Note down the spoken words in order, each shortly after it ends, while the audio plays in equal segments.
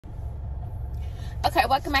Okay,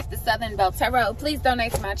 welcome back to Southern Belle Tarot. Please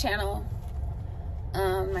donate to my channel.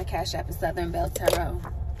 My Cash App is Southern Belle Tarot,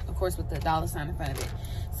 of course, with the $ in front of it.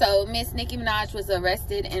 So Miss Nicki Minaj was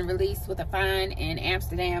arrested and released with a fine in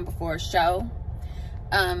Amsterdam before a show.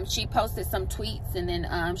 She posted some tweets, and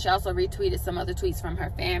then she also retweeted some other tweets from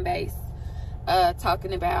her fan base,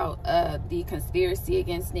 talking about the conspiracy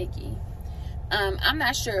against Nicki. I'm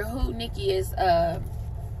not sure who Nicki is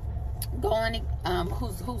going.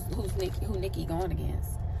 Who Nicki going against?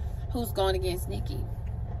 Who's going against Nicki?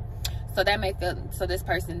 So that may feel, so this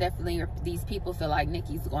person definitely, or these people feel like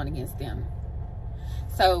Nicki's going against them.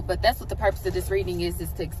 So, but that's what the purpose of this reading is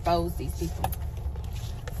to expose these people.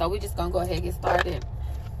 So we're just gonna go ahead and get started.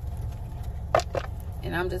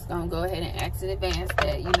 And I'm just gonna go ahead and ask in advance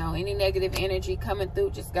that, you know, any negative energy coming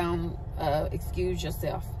through, just gonna excuse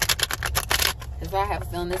yourself. Because I have a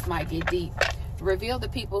feeling this might get deep. Reveal the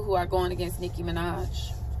people who are going against Nicki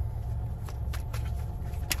Minaj.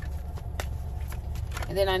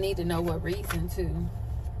 And then I need to know what reason too.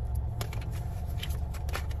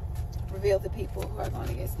 Reveal the people who are going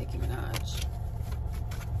against Nicki Minaj.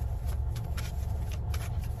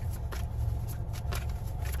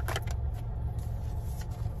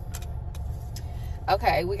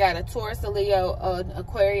 Okay, we got a Taurus, a Leo, an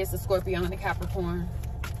Aquarius, a Scorpio, and a Capricorn.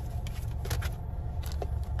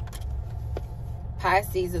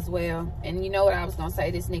 Pisces as well. And you know what I was going to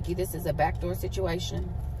say, this, Nicki, this is a backdoor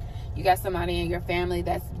situation. You got somebody in your family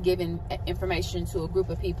that's giving information to a group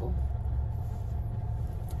of people.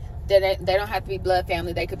 They don't have to be blood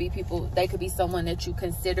family. They could be people, they could be someone that you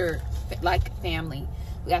consider like family.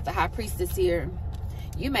 We got the High Priestess here.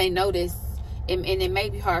 You may notice, and it may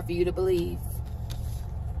be hard for you to believe,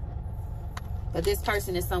 but this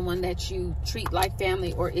person is someone that you treat like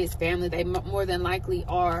family or is family. They more than likely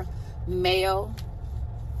are male.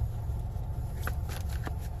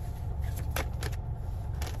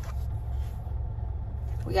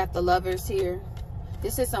 We got the Lovers here.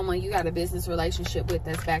 This is someone you got a business relationship with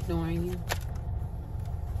that's backdooring you.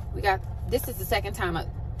 We got, this is the third time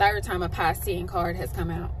a Piscean card has come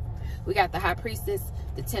out. We got the High Priestess,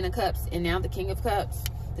 the Ten of Cups, and now the King of Cups.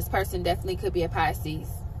 This person definitely could be a Pisces,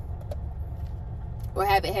 or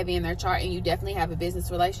have it heavy in their chart, and you definitely have a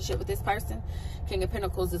business relationship with this person. King of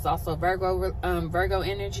Pentacles is also Virgo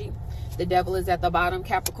energy. The Devil is at the bottom,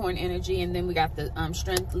 Capricorn energy, and then we got the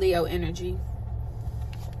Strength, Leo energy.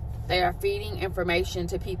 They are feeding information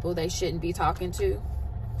to people they shouldn't be talking to.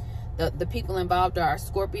 The people involved are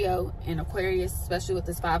Scorpio and Aquarius, especially with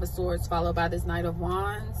this Five of Swords, followed by this Knight of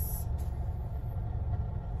Wands.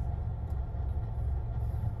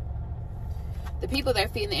 The people they're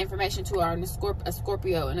feeding the information to are a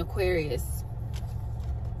Scorpio, an Aquarius,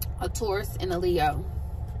 a Taurus, and a Leo.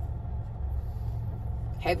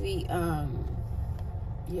 Heavy,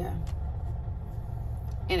 yeah.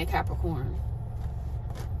 And a Capricorn.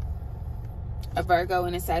 A Virgo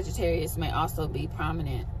and a Sagittarius may also be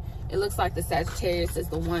prominent. It looks like the Sagittarius is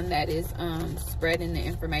the one that is spreading the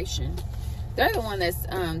information. They're the one that's,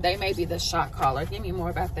 they may be the shot caller. Give me more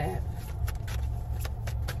about that.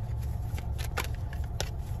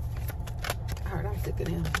 All right, I'm sick of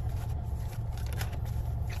them.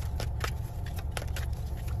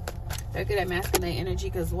 They're good at masking their energy,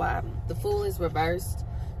 because why? The Fool is reversed.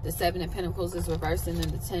 The Seven of Pentacles is reversed. And then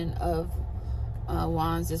the Ten of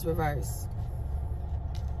Wands is reversed.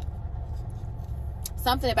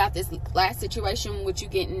 Something about this last situation with you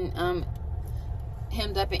getting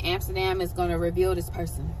hemmed up in Amsterdam is going to reveal this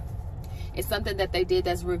person. It's something that they did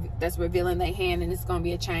that's revealing their hand, and it's going to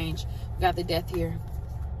be a change. We got the Death here.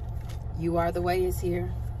 You are the way is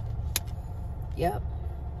here. Yep.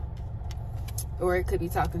 Or it could be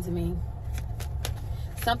talking to me.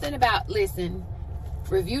 Something about, listen,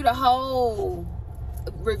 review all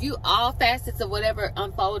facets of whatever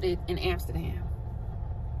unfolded in Amsterdam.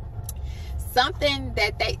 Something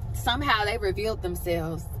that somehow they revealed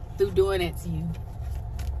themselves through doing it to you.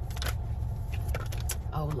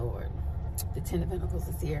 Oh Lord, the Ten of Pentacles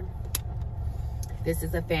is here. This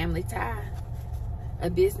is a family tie, a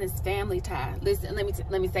business family tie. Listen,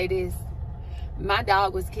 let me say this. My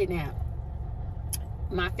dog was kidnapped.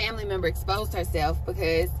 My family member exposed herself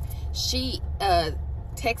because she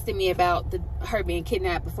texted me about her being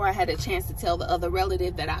kidnapped before I had a chance to tell the other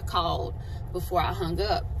relative that I called before I hung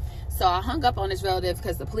up. So I hung up on this relative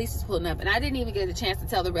because the police was pulling up, and I didn't even get a chance to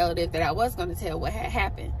tell the relative that I was going to tell what had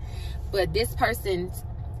happened. But this person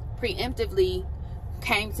preemptively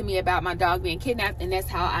came to me about my dog being kidnapped, and that's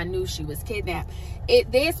how I knew she was kidnapped.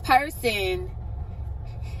 This person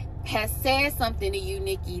has said something to you,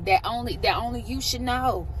 Nicki, that only you should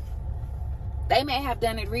know. They may have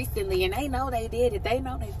done it recently, and they know they did it. They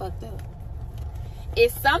know they fucked up.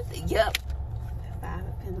 It's something. Yep. 5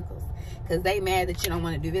 of Pentacles. Because they mad that you don't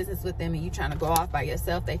want to do business with them and you trying to go off by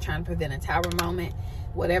yourself. They trying to prevent a tower moment.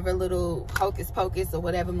 Whatever little hocus pocus or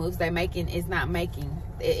whatever moves they're making is not making.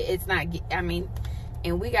 It's not, I mean,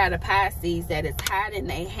 and we got a Pisces that is hiding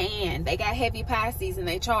their hand. They got heavy Pisces in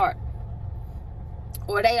their chart.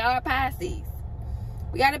 Or they are Pisces.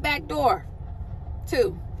 We got a back door,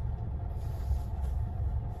 too.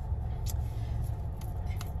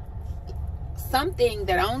 Something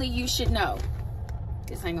that only you should know.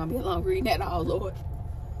 This ain't gonna be a long reading at all, Lord.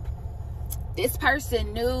 This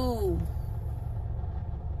person knew.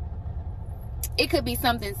 It could be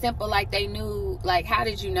something simple like they knew, like, how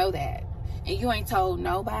did you know that? And you ain't told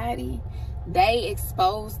nobody. They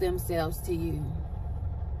exposed themselves to you.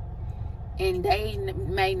 And they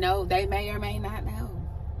may know, they may or may not know.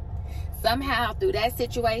 Somehow through that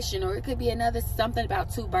situation, or it could be another, something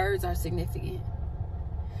about 2 birds are significant.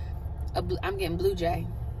 I'm getting blue jay.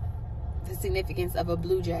 The significance of a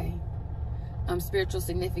blue jay. Spiritual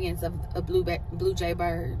significance of a blue jay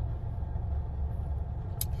bird.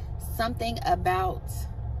 Something about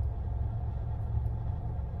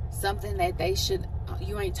something that they should,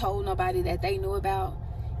 you ain't told nobody that they knew about,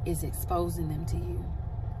 is exposing them to you.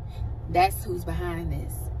 That's who's behind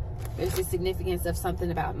this. There's the significance of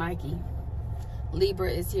something about Nike.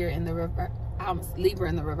 Libra is here in the reverse. Libra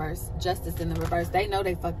in the reverse. Justice in the reverse. They know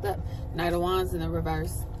they fucked up. Knight of Wands in the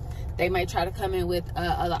reverse. They may try to come in with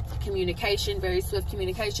a lot of communication, very swift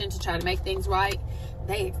communication to try to make things right.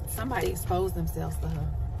 Somebody exposed themselves to her.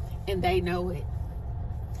 And they know it.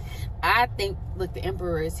 I think, look, the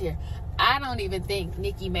Emperor is here. I don't even think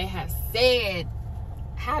Nicki may have said,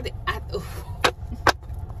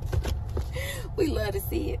 we love to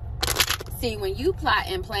see it. See, when you plot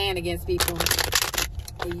and plan against people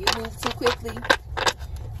and you move too quickly,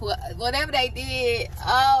 whatever they did,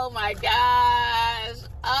 oh my gosh.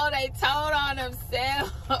 Oh, they told on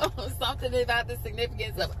themselves. Something about the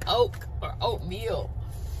significance of oak or oatmeal.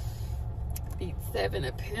 7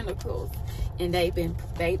 of Pentacles. And they've been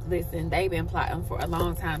plotting for a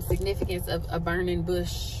long time. Significance of a burning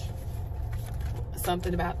bush.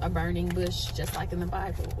 Something about a burning bush, just like in the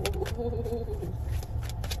Bible. Ooh.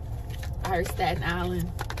 I heard Staten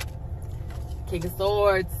Island. King of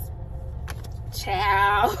Swords.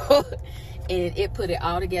 Child. And it put it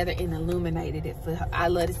all together and illuminated it for her. I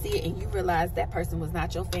love to see it. And you realize that person was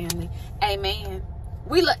not your family. Amen.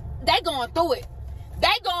 They going through it. They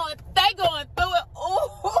going through it.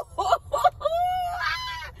 Ooh.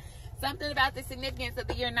 Something about the significance of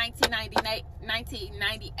the year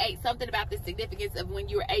 1998. Something about the significance of when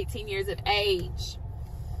you were 18 years of age.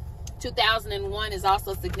 2001 is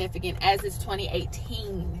also significant, as is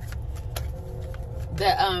 2018.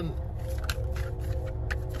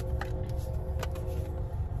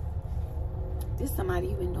 This is somebody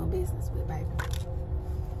you've been doing business with, baby.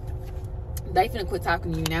 They finna quit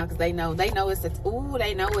talking to you now because they know it's they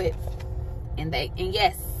know it. And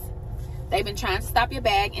yes, they've been trying to stop your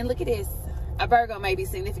bag. And look at this. A Virgo may be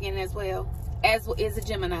significant as well, as is a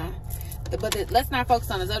Gemini. But let's not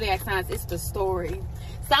focus on the zodiac signs. It's the story.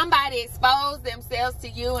 Somebody exposed themselves to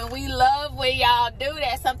you, and we love when y'all do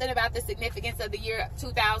that. Something about the significance of the year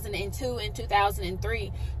 2002 and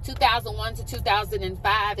 2003. 2001 to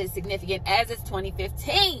 2005 is significant, as is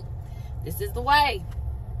 2015. This is the way.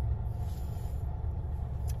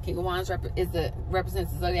 King of Wands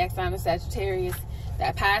represents the zodiac sign of Sagittarius.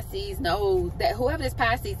 That Pisces knows that whoever this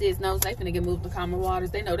Pisces is knows they finna get moved to calmer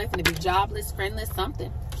waters. They know they finna be jobless, friendless,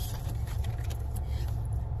 something.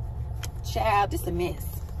 Child, this a mess.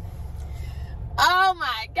 Oh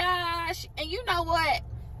my gosh. And you know what?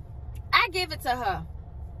 I give it to her.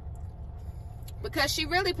 Because she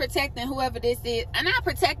really protecting whoever this is. And not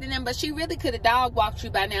protecting them, but she really could have dog walked you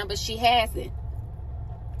by now, but she hasn't.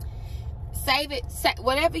 Save it.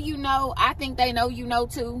 Whatever you know, I think they know you know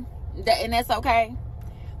too. And that's okay.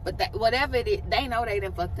 But whatever it is, they know they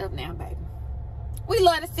done fucked up now, baby. We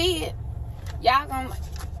love to see it. Y'all gonna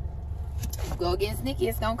go against Nicki,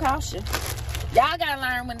 it's gonna cost you. Y'all gotta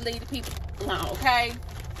learn when to leave the people alone, okay?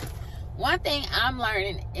 One thing I'm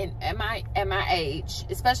learning at my age,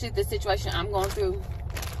 especially the situation I'm going through,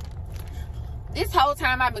 this whole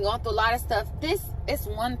time I've been going through a lot of stuff. This is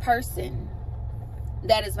one person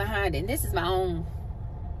that is behind it. And this is my own.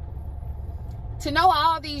 To know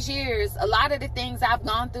all these years, a lot of the things I've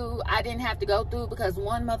gone through, I didn't have to go through because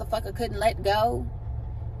one motherfucker couldn't let go.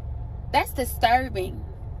 That's disturbing.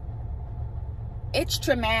 It's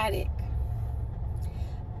traumatic.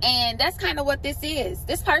 And that's kind of what this is.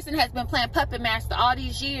 This person has been playing puppet master all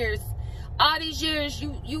these years. all these years,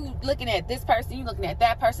 you looking at this person, you looking at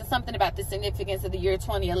that person, something about the significance of the year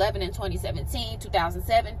 2011 and 2017,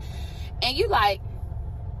 2007, and you like,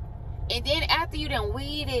 and then after you done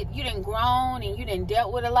weeded, you done grown, and you done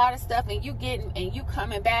dealt with a lot of stuff, and you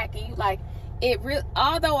coming back, and you like,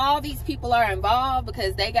 although all these people are involved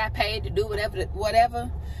because they got paid to do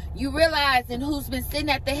whatever, you realizing who's been sitting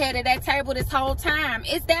at the head of that table this whole time.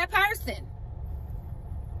 It's that person.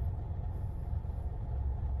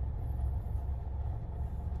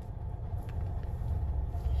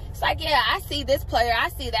 It's like, yeah, I see this player, I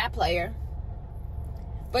see that player.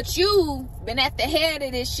 But you've been at the head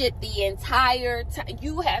of this shit the entire time.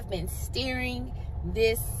 You have been steering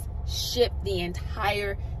this ship the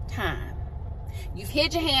entire time. You've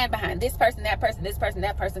hid your hand behind this person, that person, this person,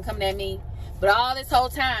 that person coming at me. But all this whole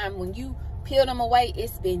time, when you peel them away,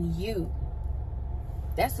 it's been you.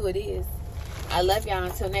 That's who it is. I love y'all.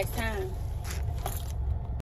 Until next time.